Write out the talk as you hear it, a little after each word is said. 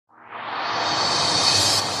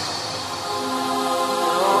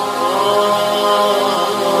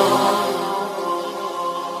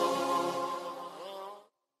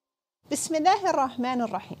Bismillahir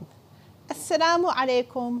Rahmanir Rahim. Assalamu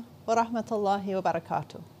alaikum wa rahmatullahi wa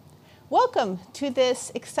barakatuh. Welcome to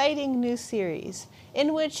this exciting new series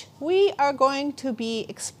in which we are going to be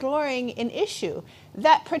exploring an issue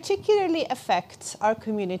that particularly affects our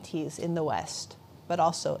communities in the West, but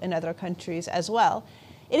also in other countries as well.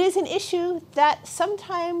 It is an issue that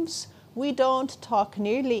sometimes we don't talk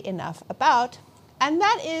nearly enough about, and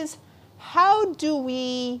that is, how do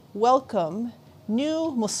we welcome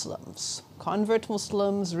new Muslims, convert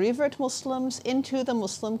Muslims, revert Muslims into the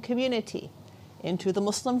Muslim community, into the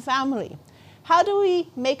Muslim family? How do we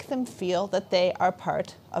make them feel that they are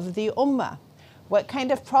part of the Ummah? What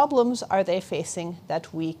kind of problems are they facing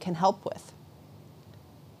that we can help with?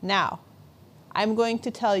 Now, I'm going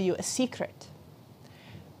to tell you a secret.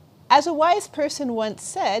 As a wise person once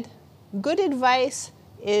said, good advice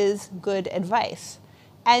is good advice.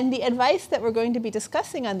 And the advice that we're going to be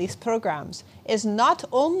discussing on these programs is not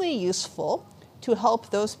only useful to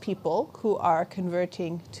help those people who are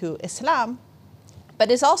converting to Islam,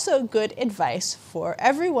 but is also good advice for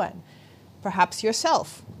everyone, perhaps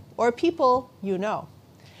yourself or people you know.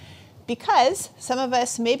 Because some of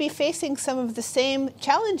us may be facing some of the same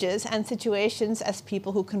challenges and situations as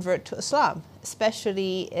people who convert to Islam,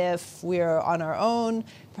 especially if we're on our own.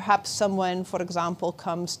 Perhaps someone, for example,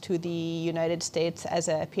 comes to the United States as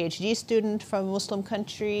a PhD student from a Muslim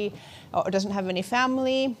country or doesn't have any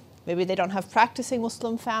family. Maybe they don't have practicing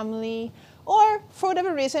Muslim family, or for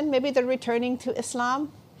whatever reason, maybe they're returning to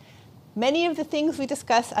Islam. Many of the things we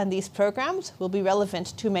discuss on these programs will be relevant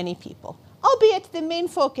to many people, albeit the main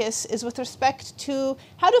focus is with respect to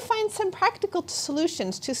how to find some practical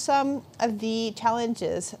solutions to some of the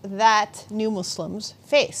challenges that new Muslims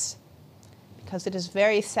face. Because it is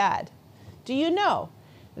very sad. Do you know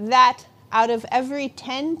that out of every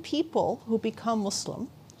 10 people who become Muslim,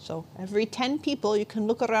 so every 10 people, you can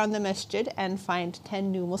look around the masjid and find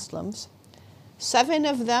 10 new Muslims, 7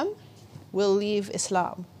 of them will leave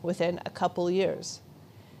Islam within a couple years.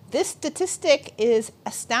 This statistic is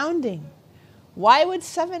astounding. Why would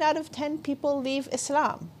 7 out of 10 people leave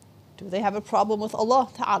Islam? Do they have a problem with Allah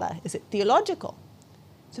Ta'ala? Is it theological?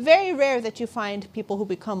 It's very rare that you find people who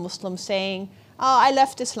become Muslim saying, oh, I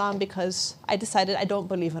left Islam because I decided I don't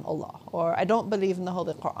believe in Allah, or I don't believe in the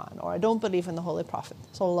Holy Quran, or I don't believe in the Holy Prophet.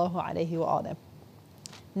 Sallallahu alayhi wa alayhi.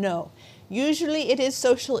 No. Usually it is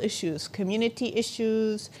social issues, community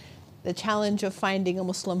issues, the challenge of finding a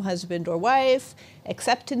Muslim husband or wife,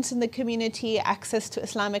 acceptance in the community, access to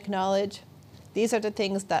Islamic knowledge. These are the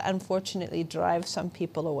things that unfortunately drive some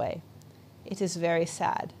people away. It is very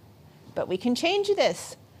sad. But we can change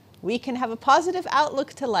this. We can have a positive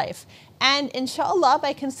outlook to life. And inshallah,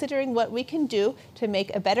 by considering what we can do to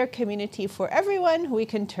make a better community for everyone, we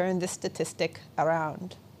can turn this statistic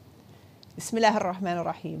around. Bismillahir Rahmanir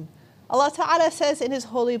Rahim. Allah Ta'ala says in His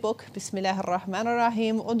holy book, Bismillahir Rahmanir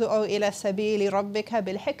Rahim, Ud'u ila sabili rabbika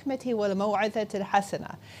bil hikmati wal maw'izati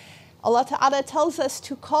al-hasana. Allah Ta'ala tells us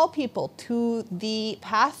to call people to the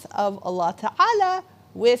path of Allah Ta'ala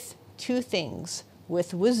with 2 things,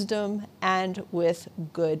 with wisdom and with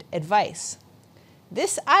good advice.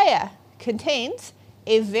 This ayah contains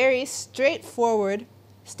a very straightforward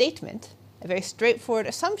statement, a very straightforward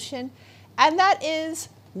assumption, and that is,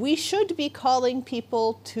 we should be calling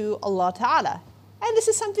people to Allah Ta'ala. And this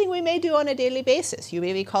is something we may do on a daily basis. You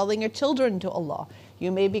may be calling your children to Allah.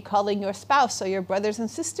 You may be calling your spouse or your brothers and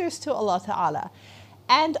sisters to Allah Ta'ala.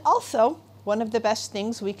 And also, one of the best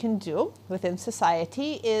things we can do within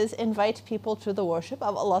society is invite people to the worship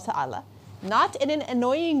of Allah Ta'ala. Not in an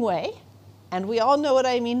annoying way. And we all know what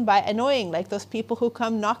I mean by annoying, like those people who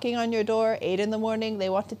come knocking on your door 8 in the morning. They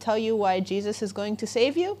want to tell you why Jesus is going to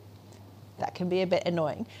save you. That can be a bit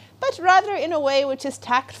annoying, but rather in a way which is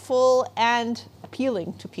tactful and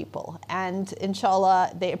appealing to people. And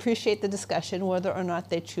inshallah, they appreciate the discussion whether or not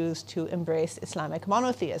they choose to embrace Islamic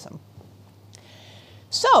monotheism.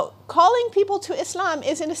 So, calling people to Islam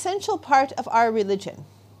is an essential part of our religion.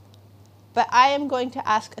 But I am going to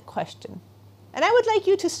ask a question. And I would like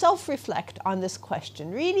you to self-reflect on this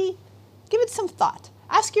question. Really, give it some thought.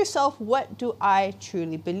 Ask yourself, what do I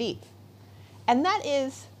truly believe? And that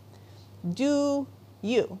is, do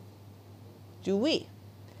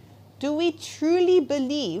we truly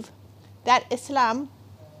believe that Islam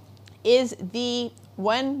is the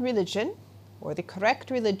one religion, or the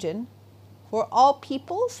correct religion, for all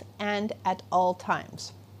peoples and at all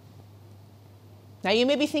times? Now you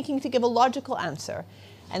may be thinking to give a logical answer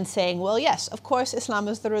and saying, well, yes, of course Islam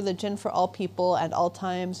is the religion for all people and all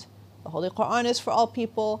times. The Holy Quran is for all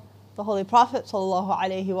people. The Holy Prophet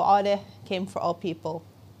ﷺ came for all people.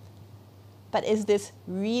 But is this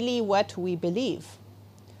really what we believe?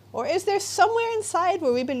 Or is there somewhere inside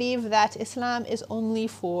where we believe that Islam is only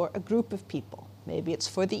for a group of people? Maybe it's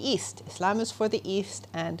for the East. Islam is for the East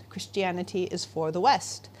and Christianity is for the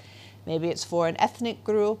West. Maybe it's for an ethnic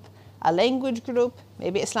group, a language group.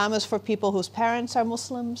 Maybe Islam is for people whose parents are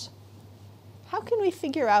Muslims. How can we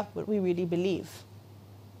figure out what we really believe?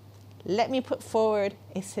 Let me put forward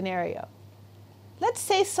a scenario. Let's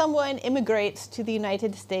say someone immigrates to the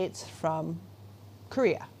United States from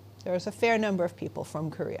Korea. There's a fair number of people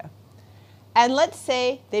from Korea. And let's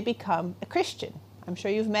say they become a Christian. I'm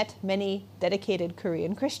sure you've met many dedicated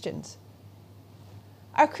Korean Christians.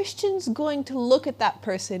 Are Christians going to look at that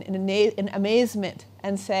person in amazement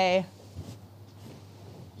and say,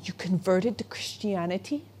 "You converted to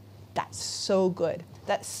Christianity? That's so good.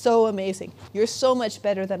 That's so amazing. You're so much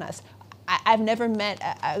better than us. I've never met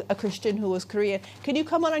a Christian who was Korean. Can you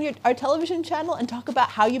come on our television channel and talk about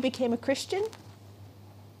how you became a Christian?"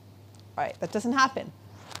 Right, that doesn't happen.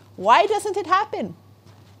 Why doesn't it happen?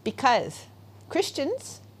 Because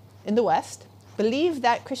Christians in the West believe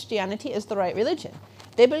that Christianity is the right religion.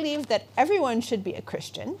 They believe that everyone should be a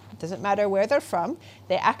Christian. It doesn't matter where they're from.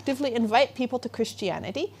 They actively invite people to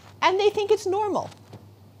Christianity, and they think it's normal.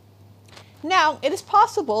 Now, it is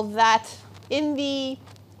possible that in the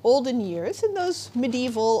olden years, in those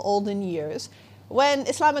medieval olden years, when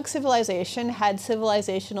Islamic civilization had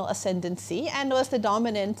civilizational ascendancy and was the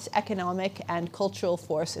dominant economic and cultural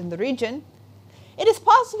force in the region, it is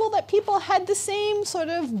possible that people had the same sort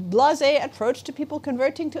of blasé approach to people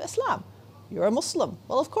converting to Islam. You're a Muslim.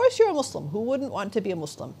 Well, of course you're a Muslim. Who wouldn't want to be a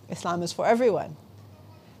Muslim? Islam is for everyone.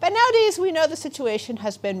 But nowadays, we know the situation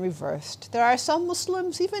has been reversed. There are some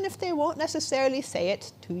Muslims, even if they won't necessarily say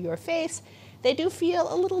it to your face, they do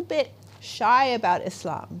feel a little bit shy about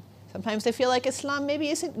Islam. Sometimes they feel like Islam maybe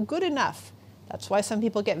isn't good enough. That's why some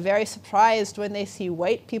people get very surprised when they see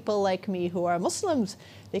white people like me who are Muslims,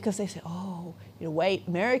 because they say, "Oh, white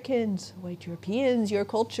Americans, white Europeans, your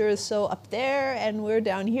culture is so up there and we're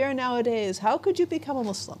down here nowadays. How could you become a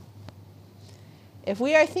Muslim?" If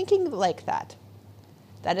we are thinking like that,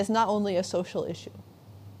 that is not only a social issue,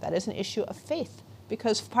 that is an issue of faith.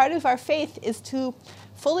 Because part of our faith is to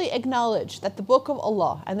fully acknowledge that the Book of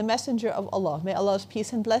Allah and the Messenger of Allah, may Allah's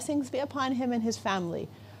peace and blessings be upon him and his family,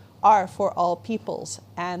 are for all peoples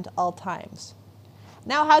and all times.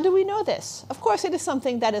 Now, how do we know this? Of course, it is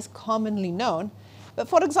something that is commonly known. But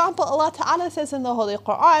for example, Allah Ta'ala says in the Holy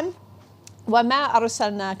Quran, وَمَا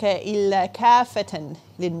أَرْسَلْنَاكَ إِلَّا كَافَةً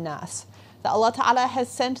لِلنَّاسِ, that Allah Ta'ala has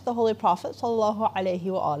sent the Holy Prophet sallallahu alaihi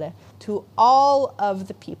wa to all of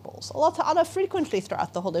the peoples. Allah Ta'ala frequently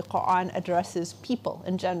throughout the Holy Quran addresses people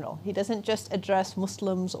in general. He doesn't just address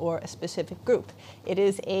Muslims or a specific group. It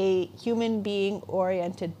is a human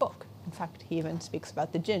being-oriented book. In fact, he even speaks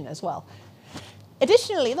about the jinn as well.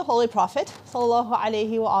 Additionally, the Holy Prophet sallallahu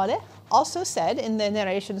alaihi wa also said in the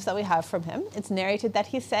narrations that we have from him, it's narrated that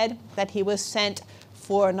he said that he was sent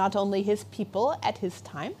for not only his people at his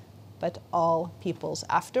time, but all peoples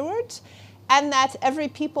afterwards, and that every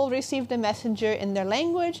people received a messenger in their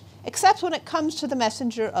language, except when it comes to the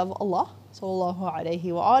messenger of Allah, sallallahu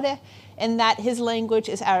alaihi wa, in that his language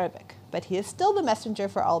is Arabic, but he is still the messenger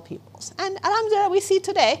for all peoples. And alhamdulillah, we see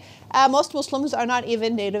today, most Muslims are not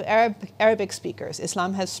even native Arabic speakers.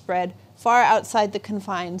 Islam has spread far outside the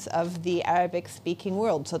confines of the Arabic-speaking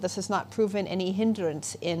world, so this has not proven any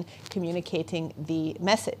hindrance in communicating the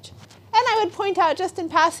message. And I would point out just in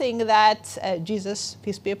passing that Jesus,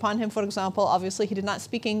 peace be upon him, for example, obviously he did not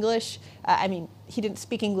speak English. He didn't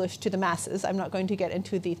speak English to the masses. I'm not going to get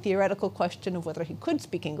into the theoretical question of whether he could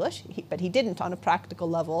speak English, but he didn't on a practical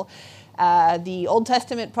level. The Old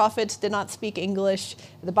Testament prophets did not speak English.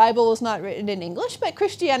 The Bible was not written in English, but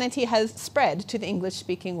Christianity has spread to the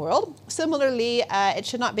English-speaking world. Similarly, it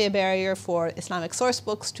should not be a barrier for Islamic source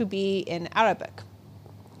books to be in Arabic.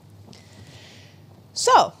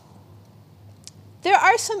 So, there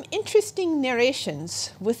are some interesting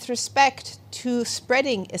narrations with respect to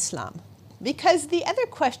spreading Islam, because the other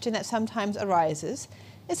question that sometimes arises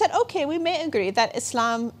is that, okay, we may agree that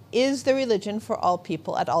Islam is the religion for all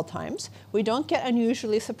people at all times. We don't get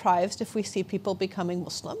unusually surprised if we see people becoming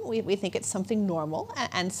Muslim. We think it's something normal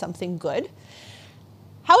and something good.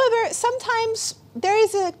 However, sometimes there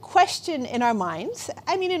is a question in our minds,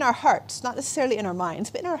 in our hearts, not necessarily in our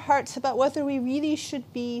minds, but in our hearts about whether we really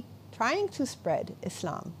should be trying to spread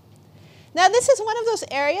Islam. Now, this is one of those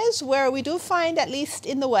areas where we do find, at least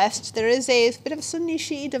in the West, there is a bit of a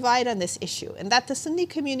Sunni-Shi'i divide on this issue, and that the Sunni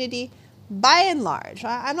community, by and large,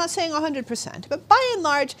 I'm not saying 100%, but by and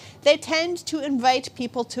large, they tend to invite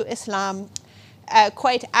people to Islam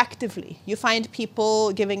quite actively. You find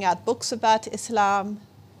people giving out books about Islam.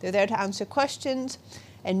 They're there to answer questions.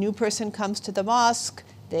 A new person comes to the mosque,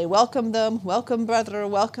 they welcome them, welcome brother,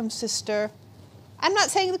 welcome sister. I'm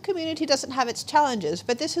not saying the community doesn't have its challenges,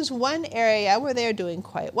 but this is one area where they are doing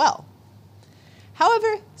quite well.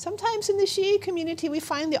 However, sometimes in the Shi'i community we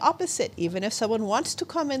find the opposite. Even if someone wants to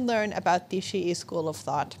come and learn about the Shi'i school of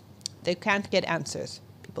thought, they can't get answers.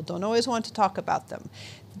 People don't always want to talk about them.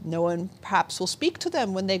 No one perhaps will speak to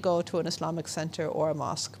them when they go to an Islamic center or a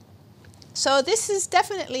mosque. So this is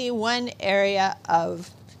definitely one area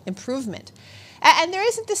of improvement. And there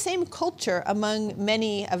isn't the same culture among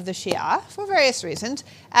many of the Shia, for various reasons,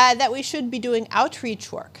 that we should be doing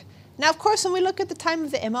outreach work. Now, of course, when we look at the time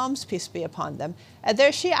of the Imams, peace be upon them,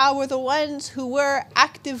 their Shia were the ones who were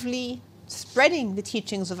actively spreading the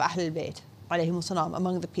teachings of Ahlul Bayt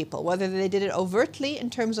among the people, whether they did it overtly in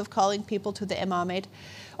terms of calling people to the imamate,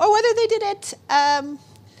 or whether they did it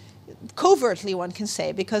covertly, one can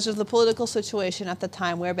say, because of the political situation at the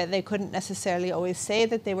time, whereby they couldn't necessarily always say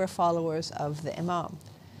that they were followers of the Imam.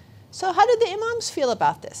 So how did the Imams feel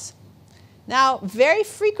about this? Now, very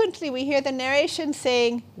frequently we hear the narration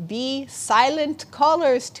saying, be silent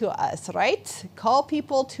callers to us, right? Call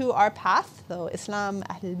people to our path, so Islam,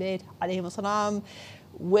 Ahlul Bayt, alayhim as-salam,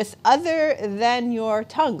 with other than your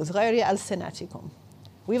tongues, غَيْرِ أَلْسِنَتِكُمْ.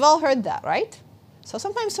 We've all heard that, right? So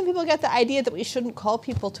sometimes some people get the idea that we shouldn't call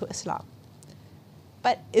people to Islam.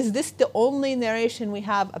 But is this the only narration we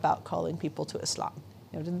have about calling people to Islam?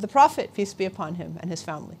 You know, did the Prophet, peace be upon him, and his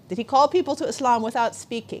family, did he call people to Islam without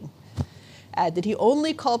speaking? Did he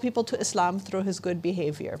only call people to Islam through his good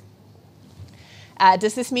behavior?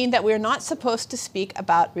 Does this mean that we're not supposed to speak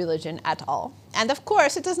about religion at all? And of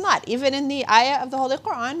course it does not. Even in the ayah of the Holy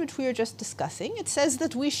Quran, which we were just discussing, it says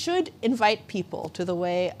that we should invite people to the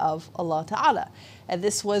way of Allah Ta'ala.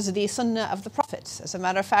 This was the sunnah of the prophets. As a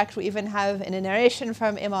matter of fact, we even have in a narration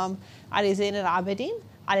from Imam Ali Zain al-Abidin,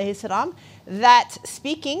 alayhi salam, that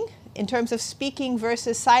speaking, in terms of speaking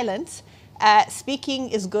versus silence, speaking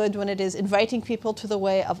is good when it is inviting people to the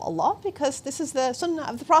way of Allah, because this is the sunnah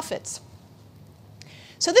of the prophets.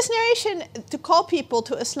 So this narration to call people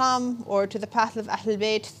to Islam or to the path of Ahlul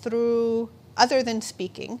Bayt through other than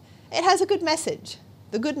speaking, it has a good message.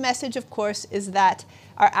 The good message, of course, is that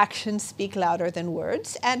our actions speak louder than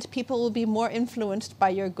words, and people will be more influenced by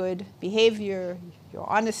your good behavior, your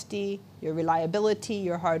honesty, your reliability,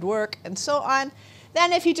 your hard work, and so on,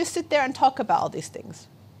 than if you just sit there and talk about all these things.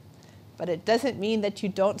 But it doesn't mean that you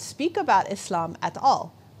don't speak about Islam at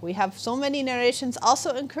all. We have so many narrations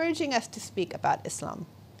also encouraging us to speak about Islam.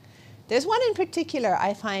 There's one in particular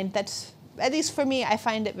I find that's, at least for me, I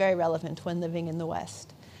find it very relevant when living in the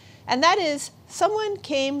West. And that is, someone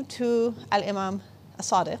came to Al-Imam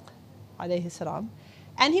as-Sadiq, alayhi salam,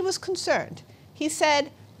 and he was concerned. He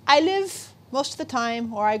said, I live most of the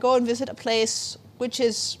time, or I go and visit a place which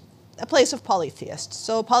is a place of polytheists.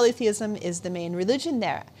 So polytheism is the main religion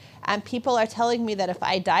there. And people are telling me that if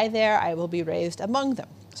I die there, I will be raised among them.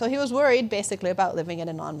 So he was worried basically about living in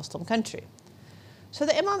a non-Muslim country. So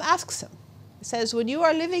the Imam asks him, he says, when you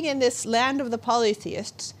are living in this land of the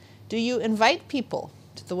polytheists, do you invite people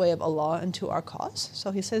to the way of Allah and to our cause?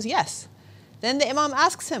 So he says, yes. Then the Imam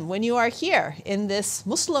asks him, when you are here in this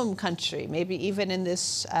Muslim country, maybe even in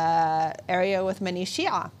this area with many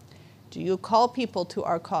Shi'a, do you call people to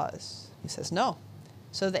our cause? He says, no.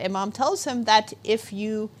 So the Imam tells him that if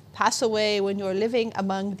you pass away when you're living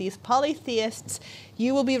among these polytheists,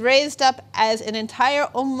 you will be raised up as an entire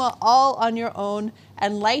ummah all on your own,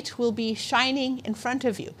 and light will be shining in front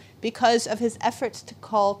of you because of his efforts to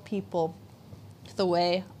call people to the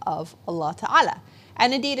way of Allah Ta'ala.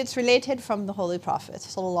 And indeed it's related from the Holy Prophet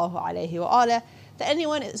sallallahu alaihi wasallam that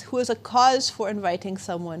anyone who is a cause for inviting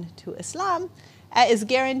someone to Islam is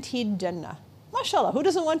guaranteed Jannah. MashaAllah, who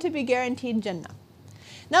doesn't want to be guaranteed Jannah?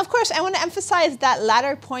 Now, of course, I want to emphasize that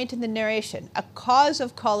latter point in the narration, a cause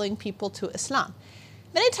of calling people to Islam.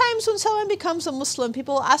 Many times when someone becomes a Muslim,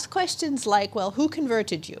 people will ask questions like, well, who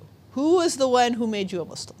converted you? Who was the one who made you a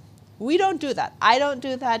Muslim? We don't do that. I don't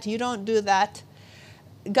do that. You don't do that.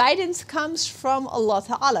 Guidance comes from Allah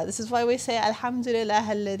Ta'ala. This is why we say, Alhamdulillah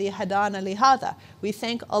alladhi hadana li hada. We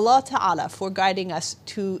thank Allah Ta'ala for guiding us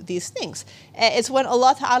to these things. It's when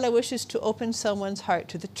Allah Ta'ala wishes to open someone's heart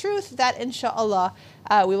to the truth that, inshaAllah,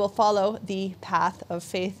 we will follow the path of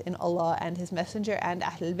faith in Allah and His Messenger and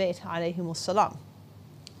Ahlul Bayt alayhimus salam.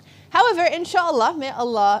 However, inshaAllah, may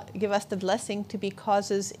Allah give us the blessing to be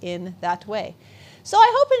causes in that way. So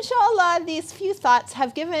I hope, inshaAllah, these few thoughts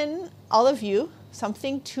have given all of you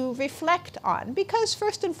something to reflect on, because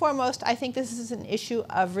first and foremost, I think this is an issue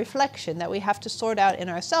of reflection that we have to sort out in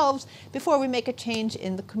ourselves before we make a change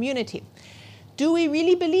in the community. Do we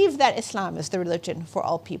really believe that Islam is the religion for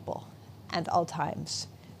all people? and all times?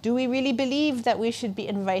 Do we really believe that we should be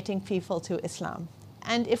inviting people to Islam?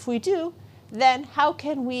 And if we do, then how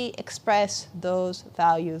can we express those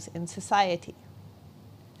values in society?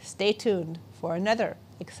 Stay tuned for another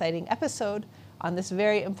exciting episode on this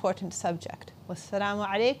very important subject. Wassalamu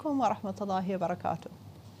alaikum wa rahmatullahi wa barakatuh.